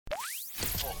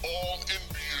For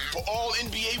all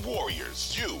NBA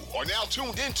Warriors, you are now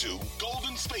tuned into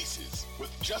Golden Spaces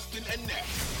with Justin and Nat.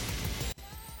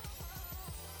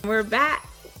 We're back.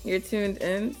 You're tuned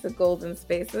in to Golden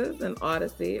Spaces, an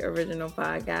Odyssey original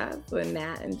podcast with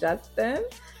Nat and Justin.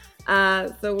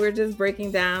 So we're just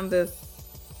breaking down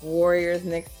this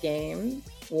Warriors-Knicks game.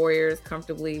 Warriors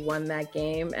comfortably won that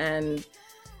game, and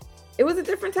it was a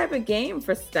different type of game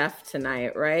for Steph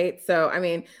tonight, right? So, I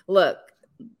mean, look,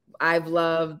 I've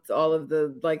loved all of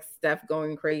the like Steph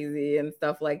going crazy and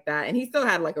stuff like that. And he still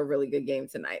had like a really good game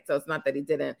tonight. So it's not that he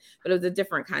didn't, but it was a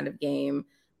different kind of game.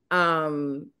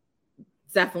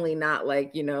 Definitely not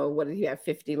like, what did he have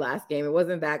 50 last game? It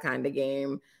wasn't that kind of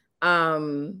game.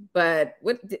 But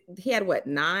he had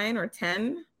 9 or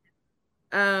 10?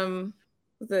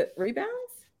 Was it rebounds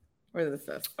or the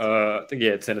assists? I think he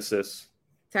had 10 assists.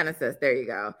 10 assists. There you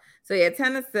go. So he had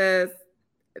 10 assists.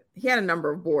 He had a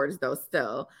number of boards though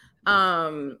still.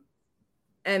 And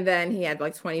then he had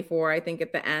like 24, I think,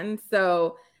 at the end.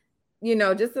 So,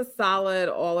 just a solid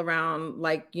all around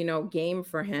game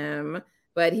for him.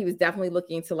 But he was definitely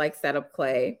looking to like set up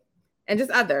Klay and just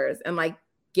others and like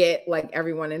get like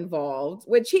everyone involved,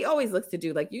 which he always looks to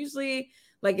do. Like usually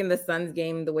like in the Suns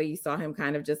game, the way you saw him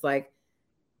kind of just like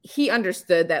he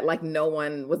understood that like no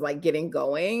one was like getting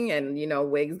going and,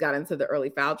 Wiggs got into the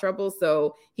early foul trouble.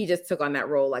 So he just took on that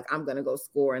role. Like, I'm going to go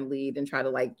score and lead and try to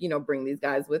like, bring these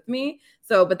guys with me.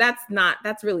 So, but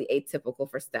that's really atypical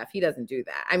for Steph. He doesn't do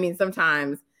that. I mean,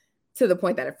 sometimes to the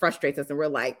point that it frustrates us and we're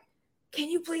like, can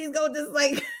you please go just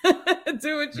like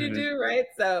do what you do. Right.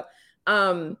 So,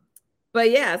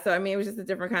 but yeah, so, I mean, it was just a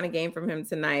different kind of game from him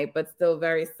tonight, but still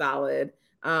very solid.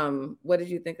 What did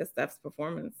you think of Steph's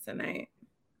performance tonight?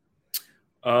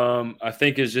 I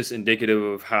think it's just indicative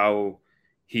of how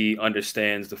he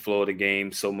understands the flow of the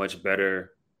game so much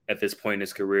better at this point in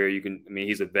his career.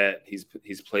 He's a vet.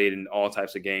 He's played in all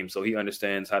types of games, so he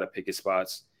understands how to pick his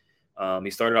spots. He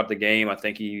started off the game. I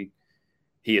think he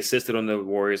assisted on the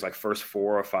Warriors like first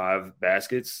 4 or 5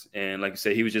 baskets, and like you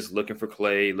said, he was just looking for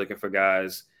Klay, looking for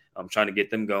guys, trying to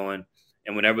get them going.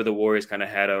 And whenever the Warriors kind of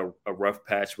had a rough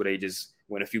patch where they just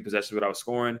went a few possessions without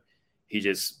scoring, he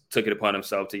just took it upon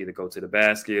himself to either go to the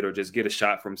basket or just get a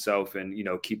shot for himself and,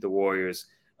 keep the Warriors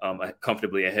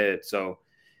comfortably ahead. So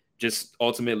just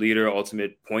ultimate leader,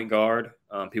 ultimate point guard.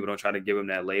 People don't try to give him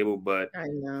that label, but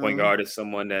point guard is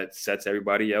someone that sets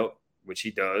everybody out, which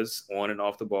he does on and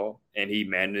off the ball, and he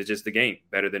manages the game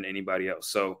better than anybody else.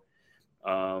 So,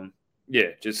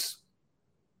 just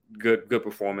good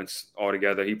performance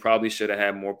altogether. He probably should have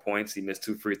had more points. He missed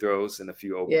 2 free throws and a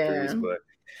few open threes, but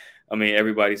I mean,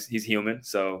 he's human,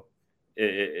 so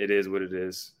it is what it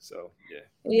is. So, yeah.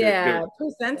 Yeah, good.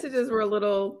 Percentages were a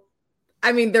little,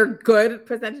 I mean, they're good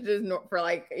percentages for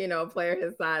like, a player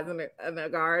his size and a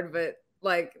guard, but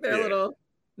like they're a little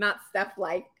not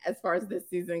Steph-like as far as this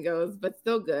season goes, but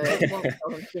still good. Won't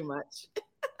tell him too much.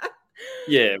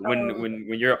 Yeah, when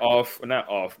you're off, or not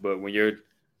off, but when your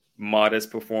modest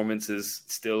performance is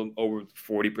still over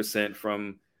 40%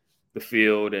 from the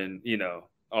field and,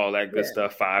 all that good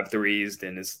stuff, 5 threes,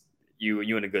 then it's you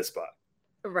in a good spot.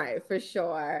 Right, for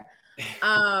sure.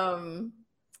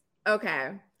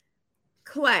 Okay.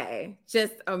 Klay,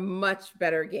 just a much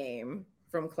better game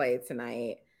from Klay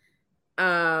tonight.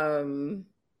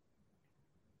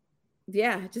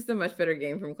 Just a much better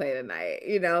game from Klay tonight.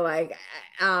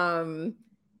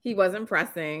 He wasn't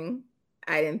pressing,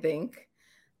 I didn't think.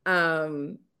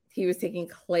 He was taking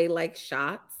Klay-like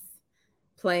shots,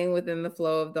 playing within the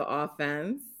flow of the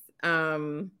offense. Tell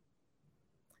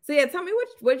me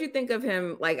what did you think of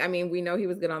him? Like, I mean, we know he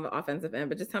was good on the offensive end,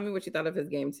 but just tell me what you thought of his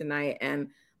game tonight and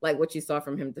like what you saw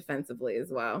from him defensively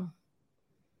as well.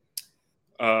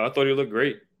 I thought he looked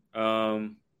great. I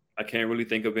can't really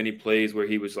think of any plays where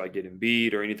he was like getting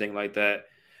beat or anything like that.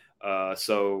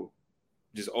 So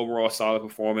just overall solid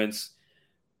performance.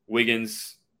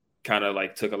 Wiggins kind of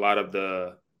like took a lot of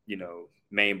the,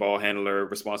 main ball handler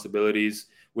responsibilities,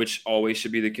 which always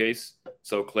should be the case.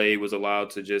 So Klay was allowed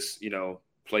to just,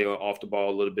 play off the ball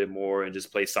a little bit more and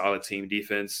just play solid team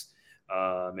defense.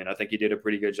 And I think he did a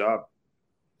pretty good job.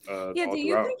 Do you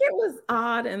think it was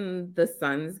odd in the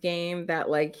Suns game that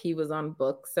like he was on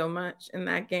Book so much in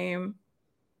that game?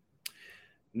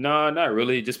 No, not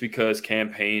really. Just because Cam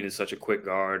Payne is such a quick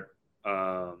guard.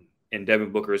 And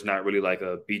Devin Booker is not really like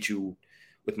a beat you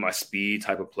with my speed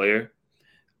type of player.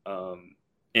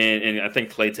 And I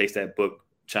think Klay takes that Book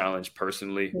challenge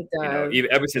personally. Even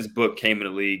ever since Book came in the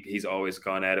league, he's always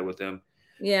gone at it with him.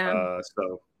 Yeah.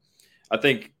 So I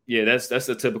think, that's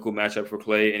a typical matchup for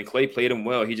Klay. And Klay played him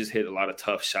well. He just hit a lot of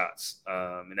tough shots.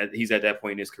 And he's at that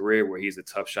point in his career where he's a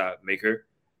tough shot maker.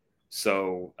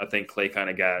 So I think Klay kind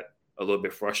of got a little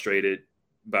bit frustrated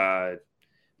by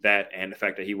that and the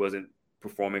fact that he wasn't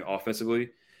performing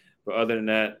offensively. But other than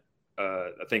that,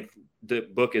 I think the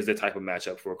Book is the type of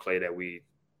matchup for Klay that we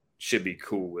should be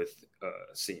cool with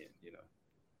seeing,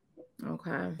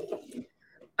 Okay.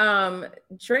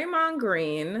 Draymond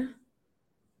Green,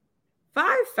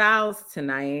 5 fouls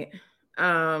tonight.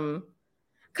 A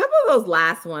couple of those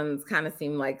last ones kind of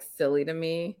seemed like silly to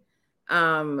me.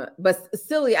 But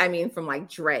silly, I mean, from like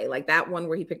Dre, like that one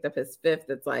where he picked up his 5th.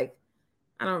 It's like,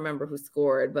 I don't remember who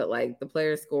scored, but like the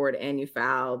player scored and you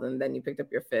fouled and then you picked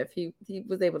up your 5th. He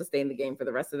was able to stay in the game for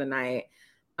the rest of the night.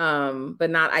 But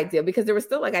not ideal because there was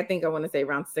still like, I think I want to say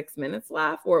around 6 minutes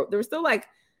left, or there was still like,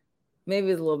 maybe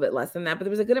it was a little bit less than that, but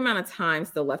there was a good amount of time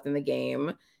still left in the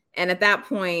game. And at that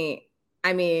point,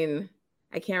 I mean,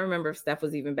 I can't remember if Steph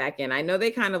was even back in. I know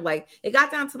they kind of like, it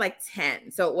got down to like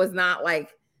 10. So it was not like,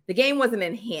 the game wasn't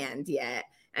in hand yet.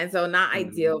 And so not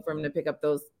ideal for him to pick up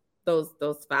those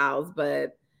fouls,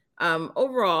 but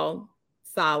overall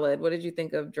solid. What did you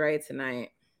think of Dre tonight?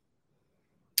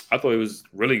 I thought he was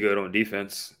really good on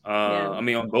defense. I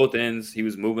mean, on both ends, he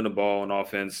was moving the ball on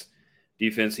offense.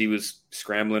 Defense, he was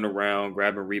scrambling around,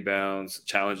 grabbing rebounds,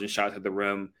 challenging shots at the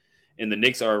rim. And the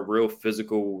Knicks are a real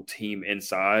physical team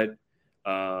inside.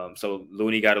 So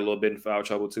Looney got a little bit in foul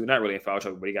trouble too. Not really in foul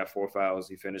trouble, but he got 4 fouls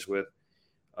he finished with.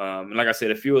 And like I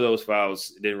said, a few of those fouls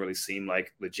didn't really seem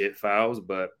like legit fouls,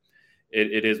 but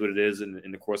it is what it is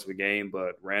in the course of a game.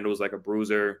 But Randall's like a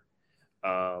bruiser.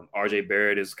 RJ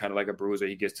Barrett is kind of like a bruiser.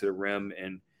 He gets to the rim.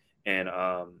 And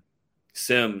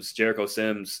Jericho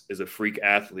Sims is a freak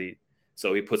athlete.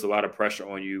 So he puts a lot of pressure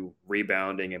on you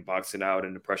rebounding and boxing out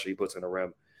and the pressure he puts on the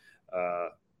rim.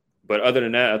 But other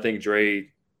than that, I think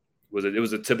Dre it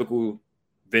was a typical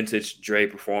vintage Dre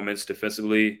performance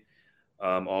defensively,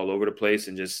 all over the place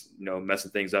and just, messing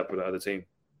things up for the other team.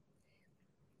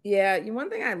 Yeah,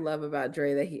 one thing I love about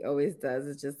Dre that he always does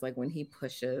is just like when he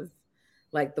pushes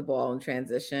like the ball in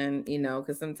transition,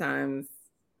 because sometimes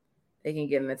they can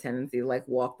get in a tendency to like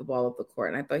walk the ball up the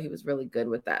court. And I thought he was really good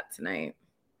with that tonight.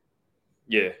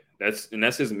 Yeah, that's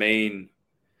his main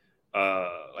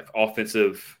like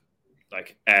offensive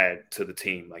like add to the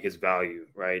team, like his value,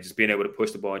 right? Just being able to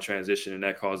push the ball in transition, and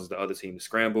that causes the other team to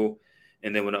scramble.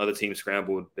 And then when the other team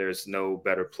scrambled, there's no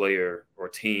better player or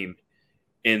team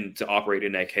to operate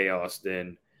in that chaos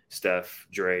than Steph,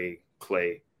 Dre,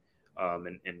 Klay,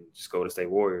 and just Golden State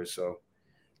Warriors. So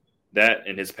that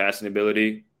and his passing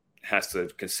ability has to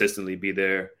consistently be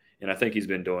there. And I think he's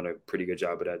been doing a pretty good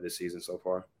job of that this season so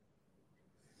far.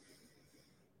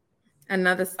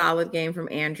 Another solid game from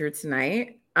Andrew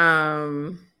tonight.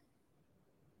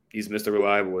 He's Mr.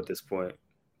 Reliable at this point.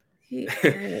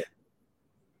 Is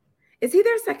he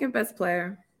their second best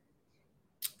player?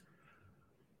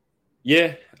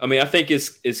 Yeah. I mean, I think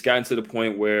it's gotten to the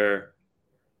point where,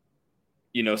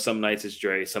 some nights it's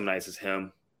Dre, some nights it's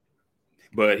him.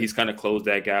 But he's kind of closed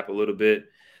that gap a little bit.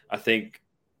 I think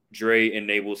Dre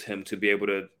enables him to be able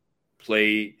to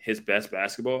play his best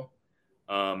basketball.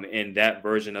 And that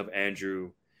version of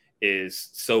Andrew is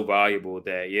so valuable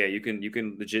that, yeah, you can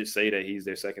legit say that he's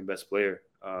their second best player.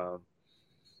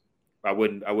 I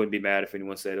wouldn't be mad if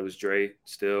anyone said it was Dre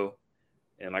still.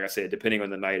 And like I said, depending on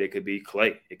the night, it could be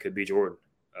Klay, it could be Jordan.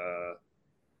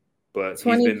 But he's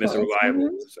been Mr.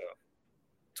 Reliable. So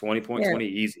 20 points, 20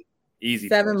 easy.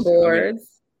 7 points.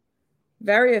 boards.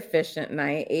 Very efficient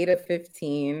night. 8 of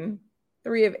 15,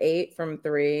 3 of 8 from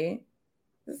 3.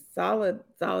 Solid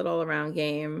all around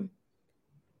game.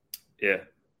 Yeah.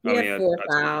 He had 4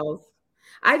 fouls.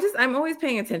 I'm always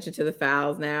paying attention to the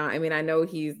fouls now. I mean, I know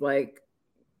he's like,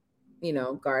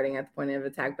 guarding at the point of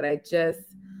attack, but I just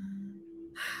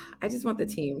want the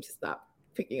team to stop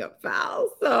picking up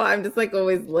fouls. So I'm just like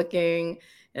always looking.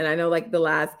 And I know like the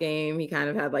last game, he kind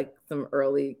of had like some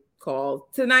early calls.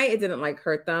 Tonight, it didn't like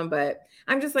hurt them, but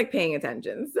I'm just like paying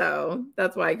attention. So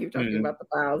that's why I keep talking about the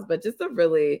fouls, but just a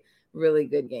really, really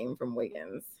good game from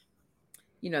Wiggins.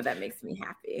 That makes me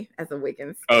happy as a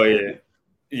Wiggins fan. Oh, yeah.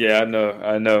 Yeah,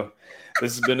 I know.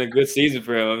 This has been a good season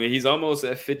for him. I mean, he's almost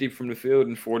at 50 from the field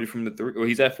and 40 from the 3. Well,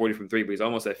 he's at 40 from 3, but he's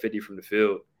almost at 50 from the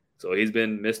field. So he's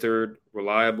been Mr.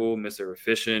 Reliable, Mr.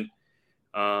 Efficient.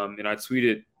 And I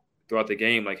tweeted throughout the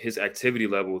game, like his activity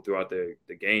level throughout the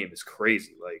game is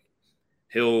crazy. Like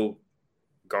he'll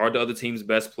guard the other team's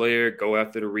best player, go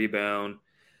after the rebound,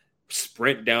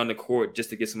 sprint down the court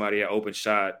just to get somebody an open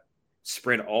shot,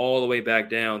 sprint all the way back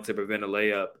down to prevent a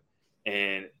layup,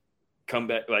 and come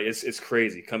back. Like it's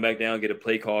crazy. Come back down, get a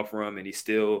play call from him, and he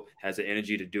still has the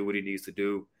energy to do what he needs to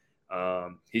do.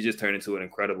 He just turned into an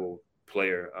incredible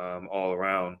player all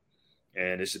around,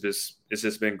 and it's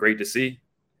just been great to see.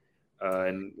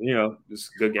 And it's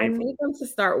a good I game for need him. them to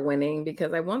start winning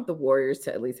because I want the Warriors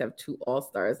to at least have 2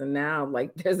 All-Stars. And now,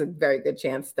 like, there's a very good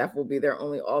chance Steph will be their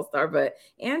only All-Star. But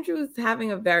Andrew's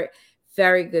having a very,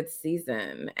 very good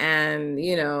season. And,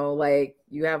 like,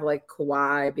 you have, like,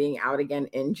 Kawhi being out again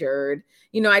injured.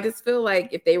 I just feel like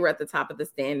if they were at the top of the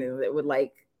standings, it would,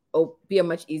 like, be a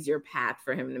much easier path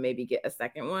for him to maybe get a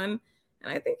second one.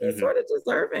 And I think he's sort of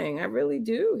deserving. I really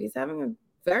do. He's having a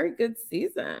very good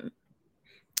season.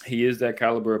 He is that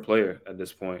caliber of player at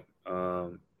this point.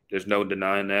 There's no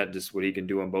denying that. Just what he can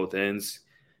do on both ends,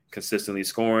 consistently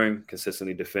scoring,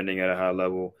 consistently defending at a high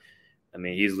level. I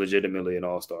mean, he's legitimately an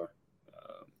all-star.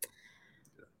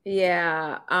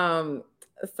 Yeah.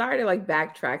 Sorry to like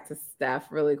backtrack to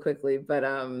Steph really quickly, but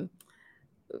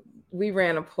we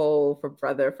ran a poll for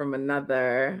Brother from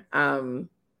Another.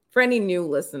 For any new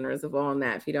listeners of All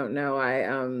That, if you don't know,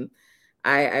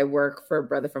 I work for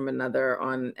Brother from Another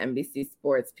on NBC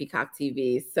Sports, Peacock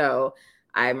TV. So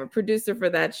I'm a producer for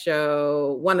that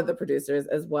show, one of the producers,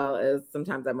 as well as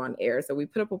sometimes I'm on air. So we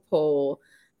put up a poll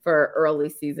for early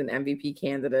season MVP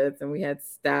candidates, and we had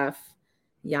Steph,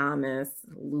 Giannis,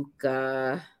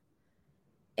 Luka,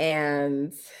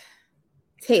 and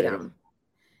Tatum.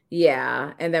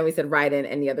 Yeah. And then we said write in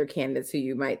any other candidates who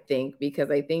you might think,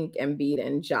 because I think Embiid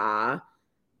and Ja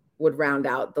would round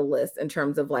out the list in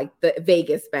terms of like the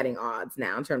Vegas betting odds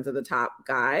now in terms of the top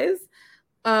guys.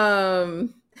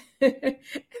 And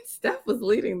Steph was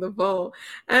leading the poll.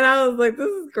 And I was like, this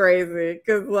is crazy.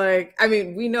 Cause like, I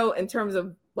mean, we know in terms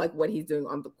of like what he's doing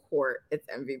on the court, it's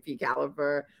MVP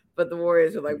caliber, but the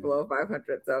Warriors are like below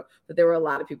 500. So, but there were a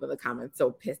lot of people in the comments so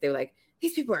pissed. They were like,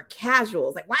 these people are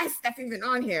casuals. Like, why is Steph even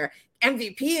on here?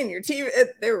 MVP in your team?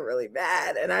 They were really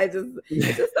bad. And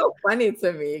it's just so funny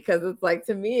to me because it's like,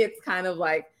 to me, it's kind of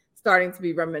like starting to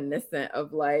be reminiscent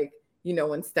of like,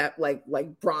 when Steph, like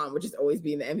Bron would just always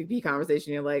be in the MVP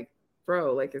conversation. You're like,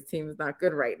 bro, like his team is not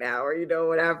good right now, or,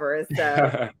 whatever.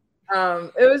 So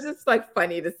it was just like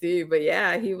funny to see. But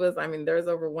yeah, he was, there's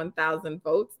over 1,000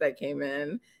 votes that came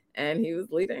in and he was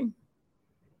leading.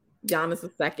 Giannis was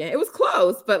second. It was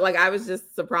close, but like I was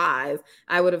just surprised.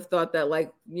 I would have thought that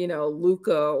like,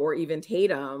 Luka or even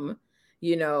Tatum,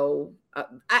 I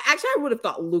would have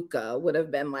thought Luka would have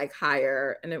been like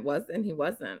higher, and he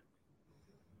wasn't.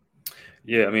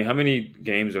 Yeah, how many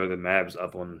games are the Mavs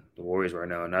up on the Warriors right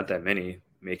now? Not that many.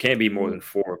 It can't be more than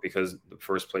 4 because the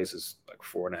first place is like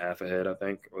 4.5 ahead, I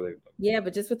think. Yeah,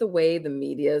 but just with the way the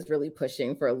media is really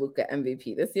pushing for a Luka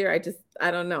MVP this year, I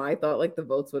don't know. I thought like the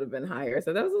votes would have been higher.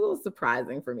 So that was a little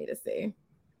surprising for me to see.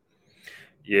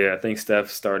 Yeah, I think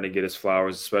Steph's starting to get his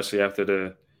flowers, especially after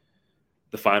the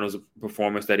finals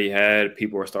performance that he had.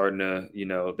 People are starting to,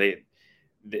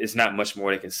 it's not much more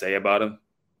they can say about him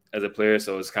as a player.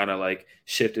 So it's kind of like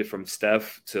shifted from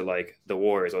Steph to like the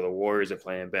Warriors, or the Warriors are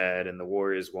playing bad and the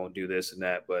Warriors won't do this and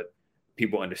that. But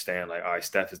people understand like, all right,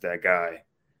 Steph is that guy.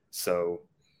 So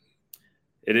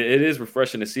it is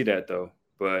refreshing to see that though.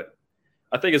 But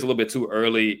I think it's a little bit too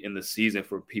early in the season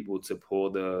for people to pull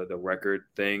the record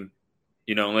thing,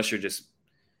 unless you're just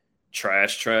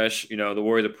trash. The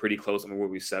Warriors are pretty close. We'll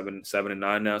be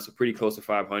 7-9 now. So pretty close to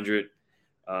 500.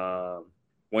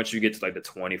 Once you get to like the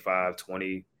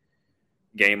 25-20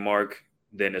 game mark,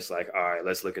 then it's like, all right,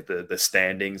 let's look at the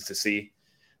standings to see.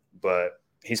 But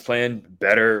he's playing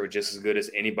better or just as good as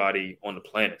anybody on the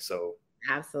planet. So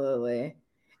absolutely.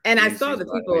 And I saw the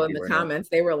people in the comments,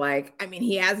 they were like,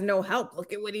 he has no help.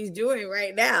 Look at what he's doing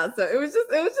right now. So it was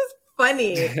just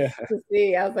funny to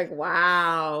see. I was like,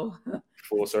 wow.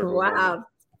 Full circle. Wow. Moment.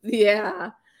 Yeah.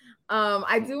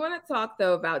 I do want to talk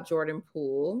though about Jordan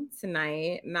Poole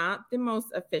tonight. Not the most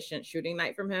efficient shooting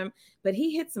night from him, but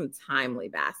he hit some timely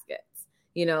baskets.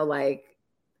 Like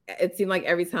it seemed like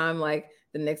every time like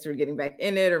the Knicks were getting back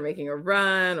in it or making a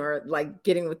run or like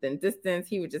getting within distance,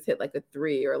 he would just hit like a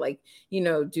 3 or like,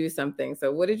 do something.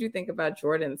 So what did you think about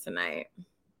Jordan tonight?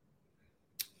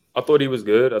 I thought he was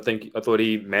good. I thought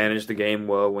he managed the game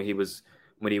well when he was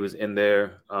in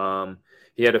there.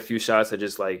 He had a few shots that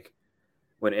just like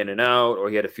went in and out, or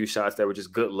he had a few shots that were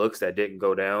just good looks that didn't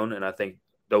go down. And I think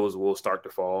those will start to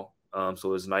fall.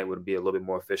 So his night would be a little bit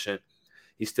more efficient.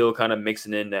 He's still kind of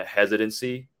mixing in that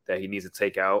hesitancy that he needs to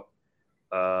take out.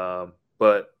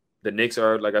 But the Knicks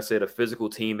are, like I said, a physical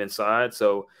team inside.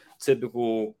 So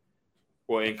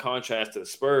in contrast to the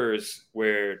Spurs,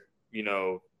 where,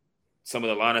 some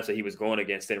of the lineups that he was going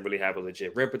against didn't really have a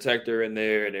legit rim protector in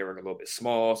there, and they were a little bit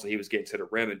small. So he was getting to the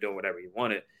rim and doing whatever he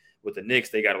wanted. With the Knicks,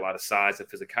 they got a lot of size and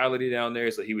physicality down there.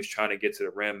 So he was trying to get to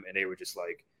the rim, and they were just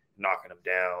like knocking him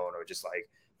down or just like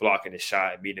blocking his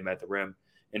shot and meeting him at the rim.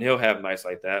 And he'll have nights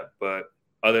like that. But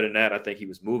other than that, I think he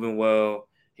was moving well.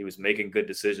 He was making good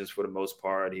decisions for the most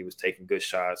part. He was taking good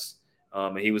shots,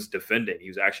 and he was defending. He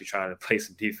was actually trying to play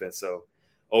some defense. So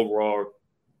overall,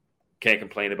 can't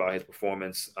complain about his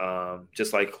performance.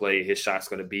 Just like Klay, his shot's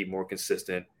going to be more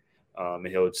consistent, and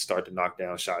he'll start to knock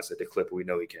down shots at the clip we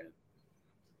know he can.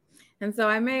 And so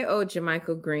I may owe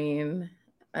JaMychal Green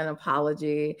an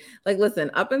apology. Like, listen,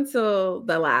 up until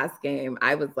the last game,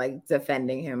 I was like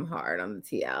defending him hard on the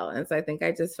TL. And so I think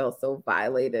I just felt so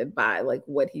violated by like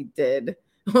what he did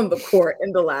on the court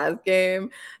in the last game.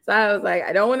 So I was like,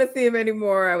 I don't want to see him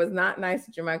anymore. I was not nice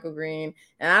to JaMychal Green.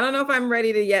 And I don't know if I'm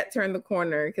ready to yet turn the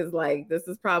corner, because like this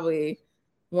is probably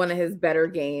one of his better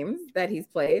games that he's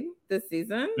played this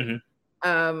season.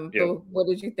 Mm-hmm. But what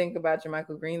did you think about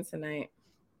JaMychal Green tonight?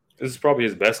 This is probably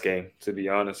his best game, to be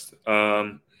honest.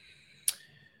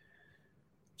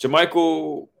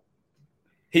 JaMychal,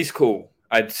 he's cool.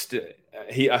 I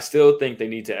still think they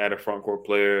need to add a front court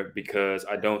player, because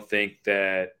I don't think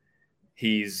that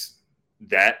he's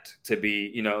that to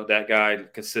be, that guy,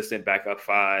 consistent backup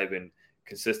 5 and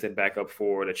consistent backup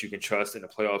 4 that you can trust in a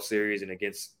playoff series and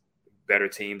against better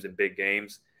teams in big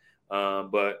games.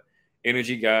 But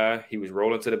energy guy, he was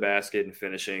rolling to the basket and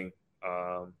finishing.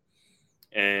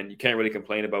 And you can't really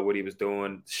complain about what he was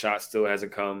doing. The shot still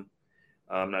hasn't come.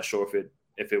 I'm not sure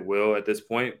if it will at this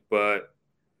point, but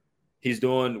he's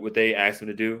doing what they asked him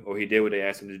to do, or he did what they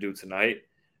asked him to do tonight.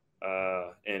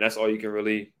 And that's all you can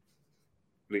really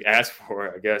ask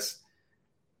for, I guess.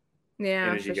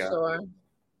 Yeah, energy for sure.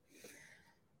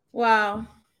 Well,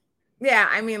 yeah,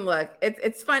 I mean, look,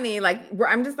 it's funny. Like,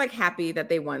 I'm just like happy that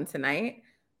they won tonight.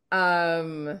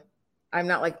 I'm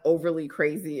not like overly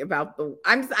crazy about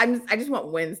I just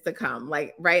want wins to come.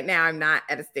 Like right now, I'm not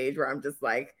at a stage where I'm just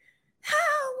like,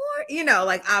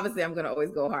 like obviously I'm going to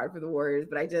always go hard for the Warriors,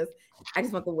 but I just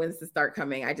want the wins to start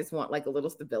coming. I just want like a little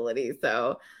stability.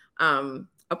 So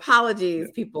apologies,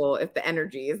 people, if the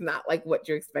energy is not like what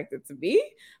you expect it to be,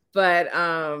 but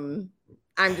I'm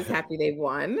just happy they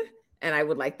won, and I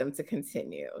would like them to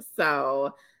continue.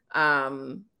 So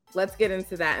let's get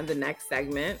into that in the next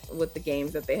segment with the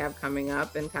games that they have coming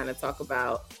up and kind of talk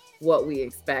about what we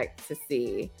expect to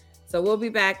see. So we'll be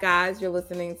back, guys. You're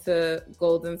listening to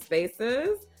Golden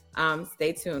Spaces.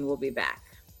 Stay tuned. We'll be back.